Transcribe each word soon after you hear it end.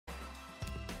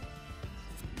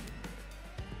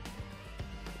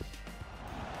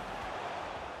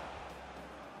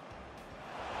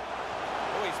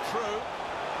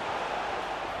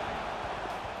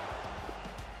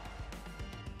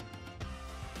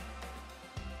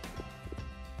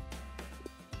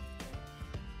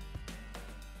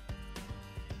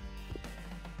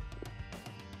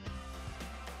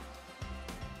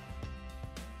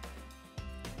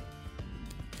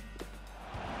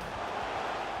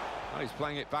he's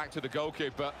playing it back to the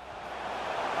goalkeeper.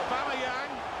 Aubameyang,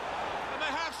 and they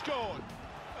have scored.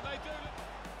 And they do.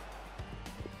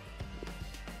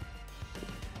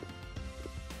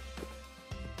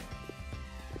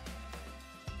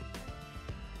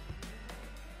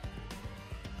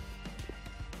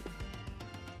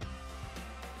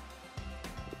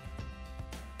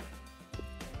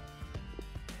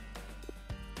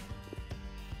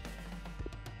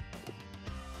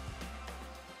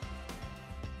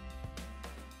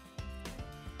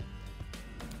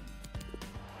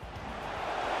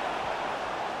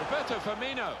 Roberto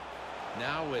Firmino.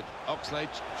 Now with Oxlade.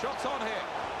 Shots on here.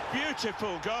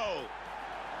 Beautiful goal.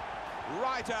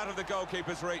 Right out of the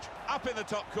goalkeeper's reach. Up in the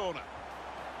top corner.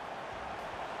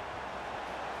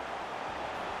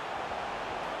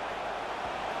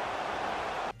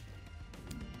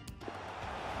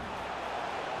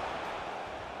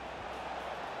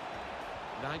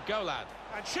 Nainggolan.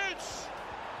 And shoots!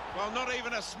 Well, not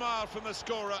even a smile from the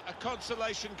scorer. A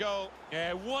consolation goal.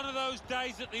 Yeah, one of those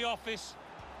days at the office.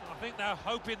 I think they're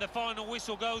hoping the final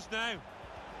whistle goes now.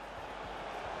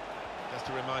 Just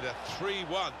a reminder,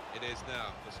 3-1 it is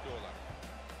now, the scoreline.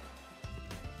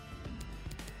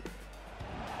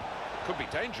 Could be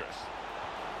dangerous.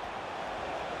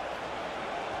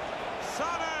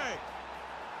 Sané!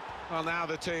 Well, now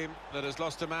the team that has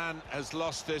lost a man has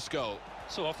lost this goal.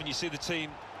 So often you see the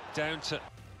team down to...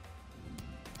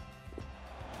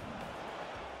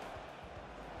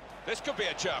 This could be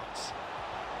a chance.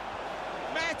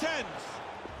 Mertens!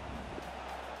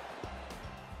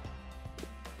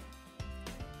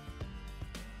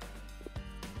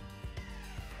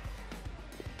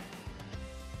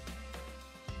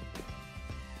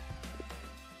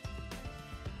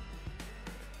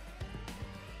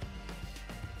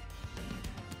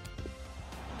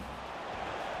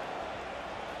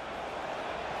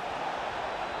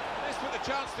 This with a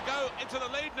chance to go into the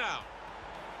lead now.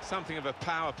 Something of a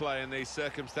power play in these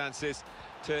circumstances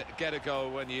to get a goal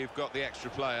when you've got the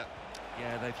extra player.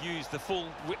 Yeah, they've used the full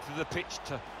width of the pitch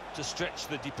to stretch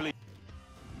the depletion.